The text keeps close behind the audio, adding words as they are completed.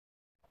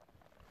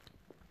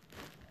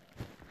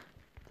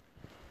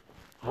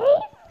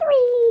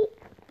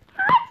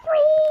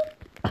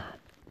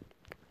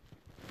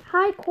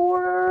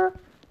quarter.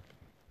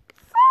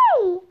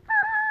 Say,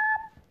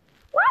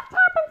 what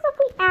happens if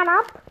we add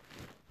up?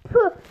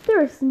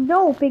 There's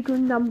no bigger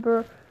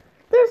number.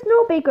 There's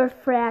no bigger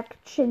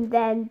fraction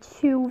than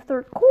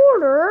 2/3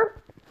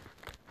 quarter.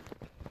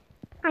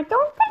 I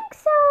don't think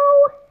so.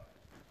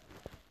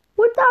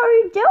 What are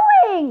you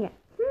doing?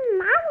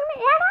 I want to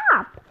add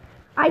up.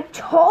 I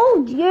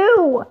told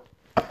you.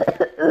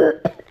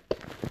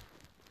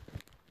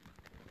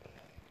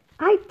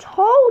 I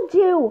told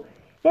you.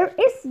 There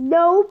is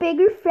no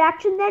bigger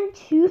fraction than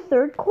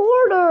 2/3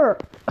 quarter.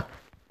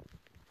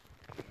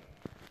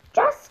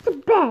 Just a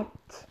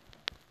bet.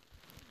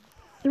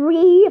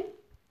 3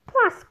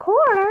 plus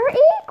quarter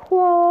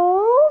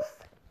equals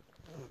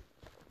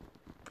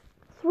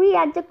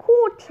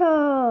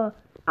 3¼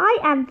 I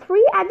am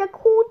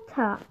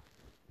 3¼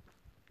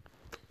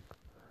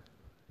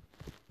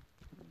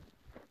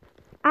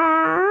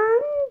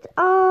 And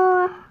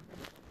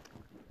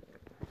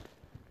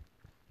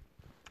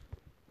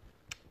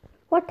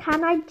what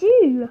can I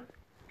do?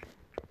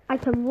 I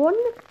can run.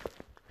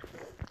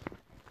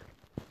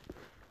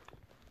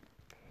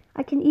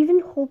 I can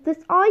even hold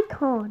this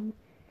icon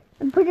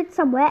and put it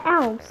somewhere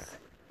else.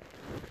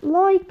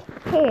 Like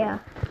here.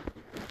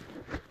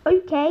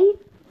 Okay.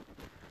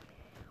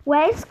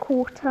 Where's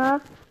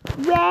quarter?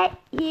 Where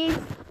is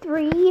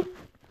 3?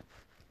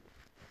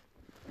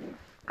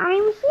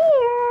 I'm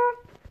here.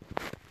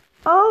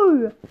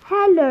 Oh,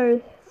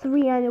 hello,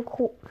 3¼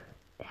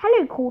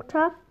 Hello,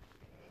 quarter.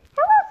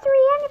 Hello,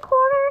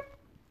 3¼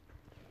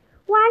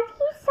 Why do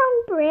you sound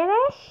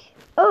British?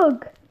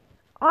 Ugh,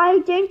 I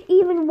don't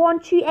even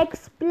want to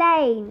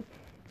explain.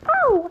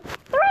 Oh,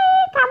 3,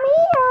 come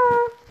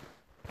here.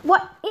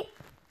 What?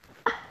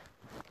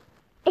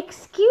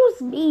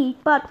 Excuse me,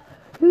 but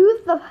who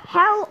the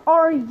hell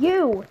are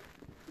you?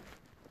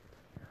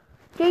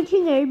 Don't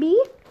you know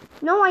me?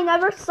 No, I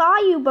never saw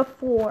you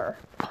before.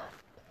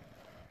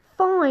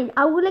 Fine,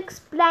 I will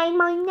explain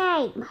my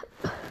name.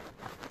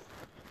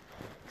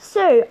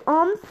 So,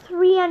 I'm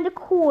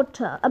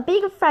 3¼ a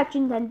bigger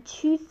fraction than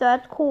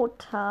 2/3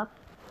 quarter.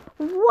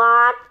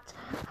 What?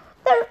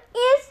 There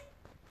is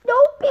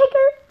no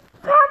bigger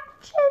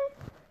fraction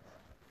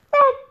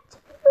than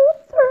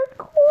 2/3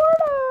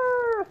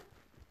 quarter.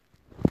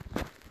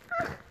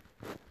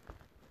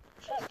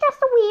 She's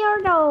just a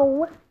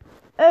weirdo.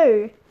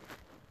 Oh.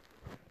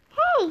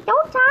 Hey,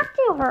 don't talk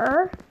to her.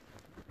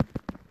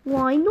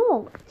 Why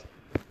not?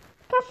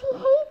 Because she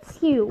hates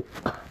you.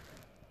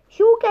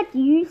 She'll get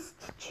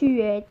used to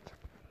it.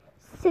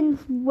 Since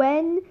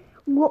when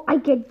will I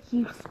get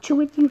used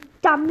to it, you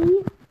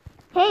dummy?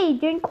 Hey,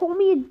 don't call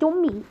me a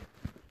dummy.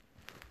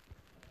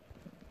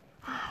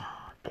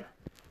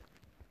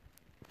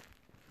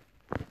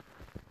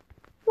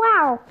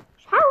 Wow,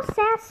 how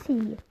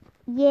sassy.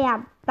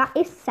 Yeah, that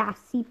is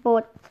sassy,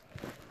 but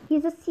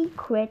here's a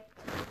secret.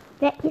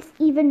 There is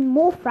even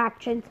more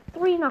fractions.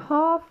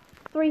 3½,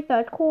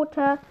 3/3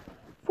 quarter,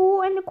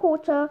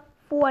 4¼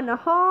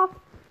 4½,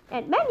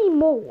 and many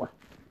more,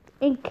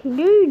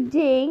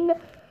 including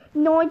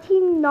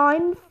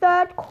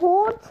 99/3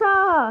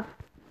 quarter.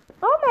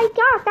 Oh my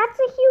god, that's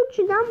a huge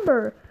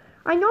number.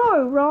 I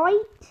know,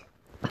 right?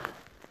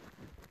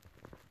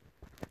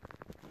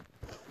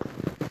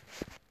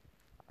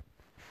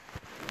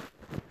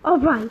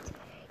 Alright,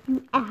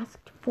 you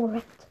asked for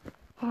it.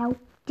 How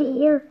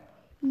dare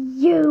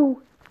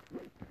you?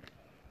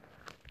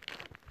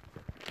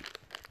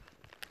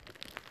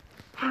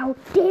 How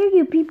dare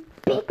you be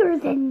bigger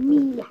than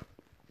me?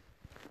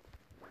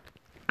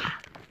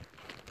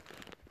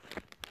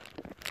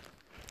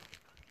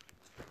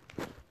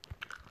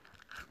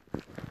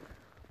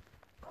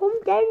 Calm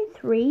down,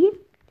 3.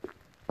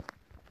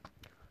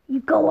 You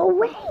go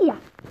away.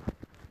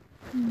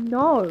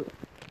 No.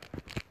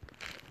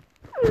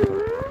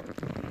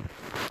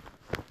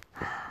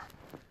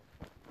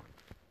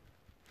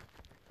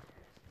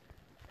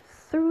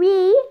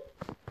 3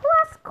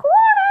 plus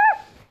quarter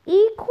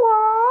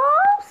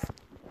equals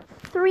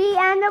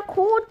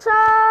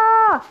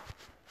 3¼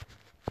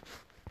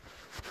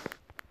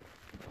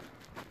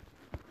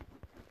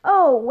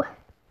 Oh,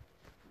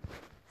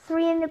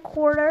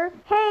 3¼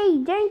 Hey,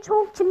 don't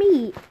talk to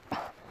me.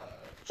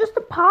 Just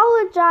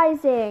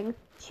apologizing.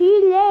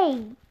 Too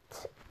late.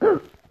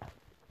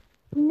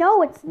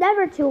 No, it's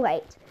never too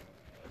late.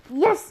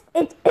 Yes,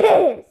 it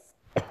is.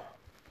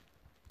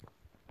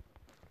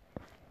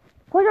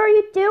 What are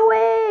you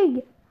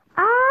doing?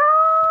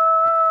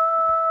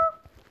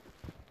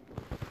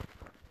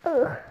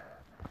 Ugh.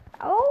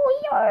 Oh,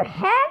 you're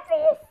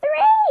heavy,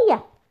 3.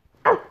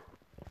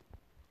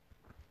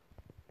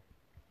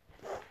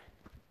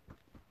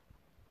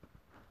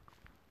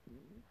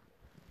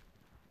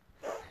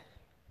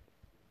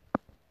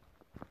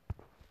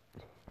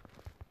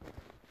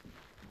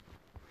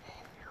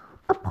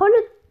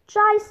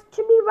 Apologize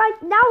to me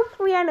right now,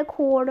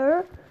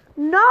 3¼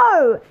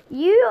 No,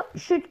 you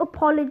should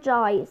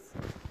apologize.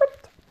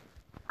 But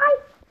I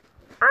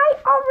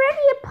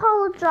already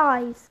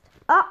apologized.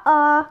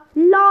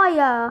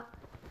 Liar.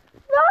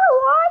 Not a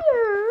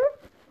liar.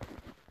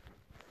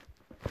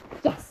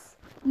 Yes,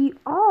 you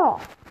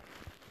off.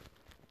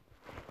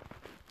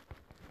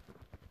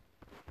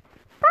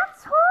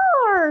 That's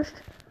harsh.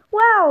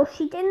 Well,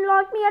 she didn't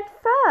like me at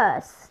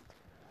first.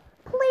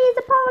 Please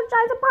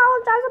apologize.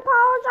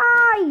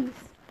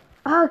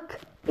 Ugh,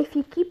 if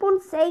you keep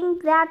on saying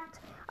that,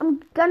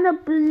 I'm gonna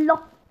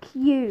block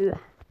you.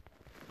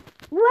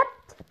 What?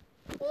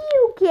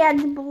 You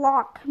can't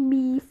block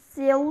me,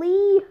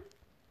 silly.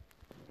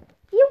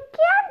 You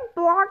can't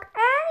block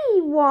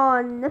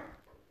anyone.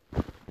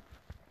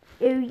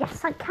 Oh,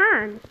 yes, I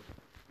can.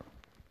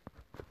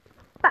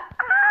 But,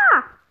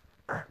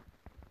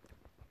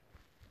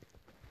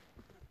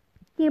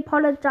 You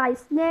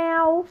apologize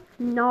now?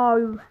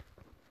 No.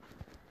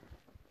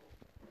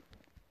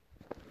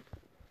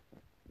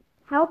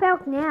 How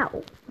about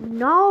now?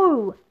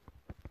 No.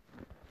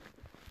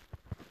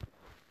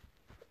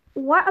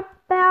 What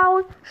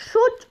about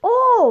shut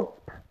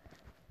up?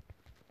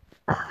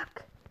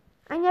 Ugh,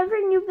 I never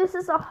knew this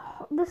is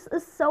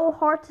so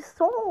hard to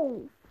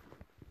solve.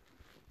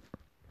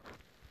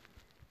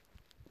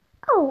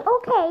 Oh,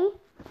 okay.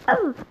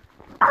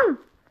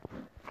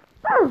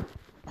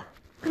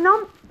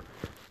 No.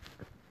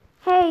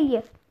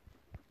 Hey.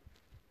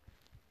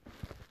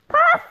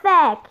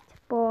 Perfect.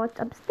 But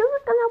I'm still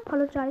gonna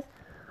apologize.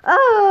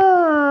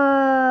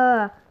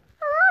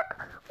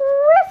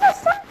 This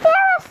is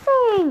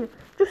embarrassing.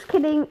 Just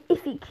kidding.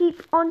 If you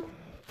keep on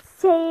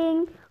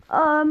saying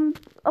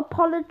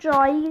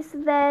apologize,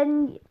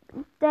 then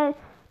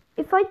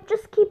if I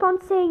just keep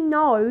on saying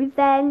no,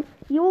 then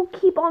you'll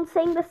keep on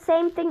saying the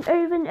same thing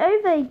over and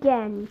over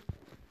again.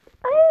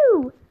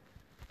 Oh,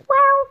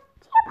 well,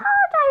 do you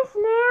apologize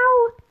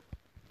now?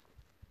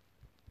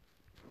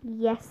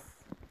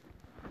 Yes.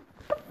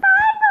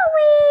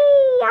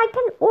 Finally! I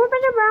can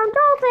orbit around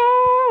all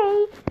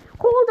day.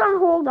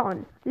 Hold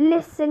on.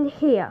 Listen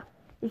here.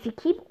 If you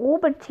keep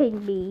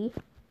orbiting me,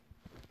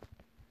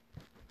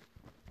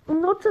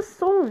 I'm not a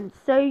sun,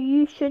 so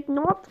you should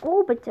not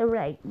orbit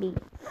around me.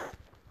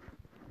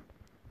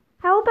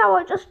 How about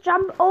I just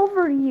jump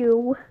over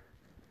you?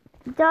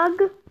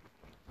 Doug,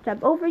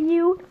 jump over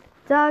you.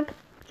 Doug,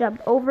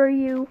 jump over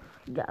you.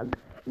 Doug.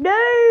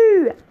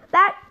 No!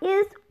 That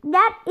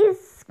is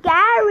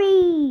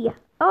scary.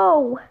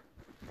 Oh.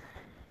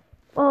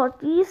 Well,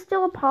 do you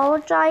still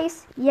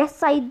apologize?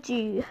 Yes, I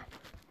do.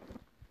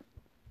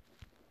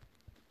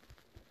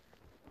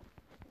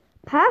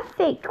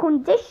 Perfect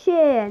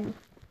condition.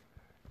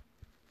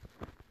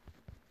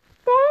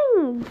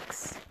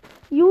 Thanks.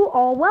 You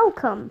are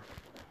welcome.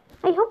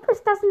 I hope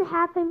this doesn't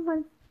happen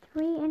when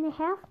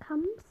 3.5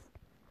 comes.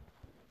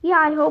 Yeah,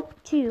 I hope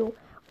too.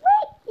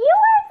 Wait, you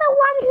are the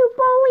one who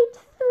bullied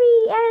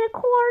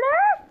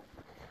 3.25?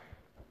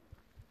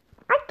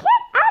 I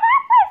can't add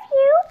up with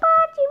you,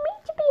 but you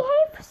need to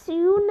behave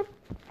soon.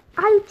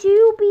 I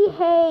do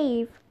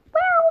behave.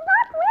 Well,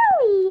 not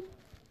really.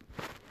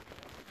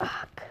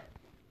 Ugh.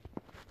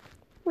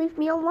 Leave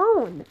me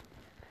alone.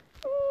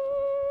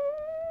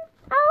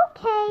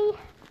 Okay.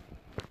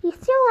 You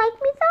still like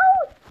me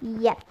though?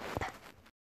 Yep.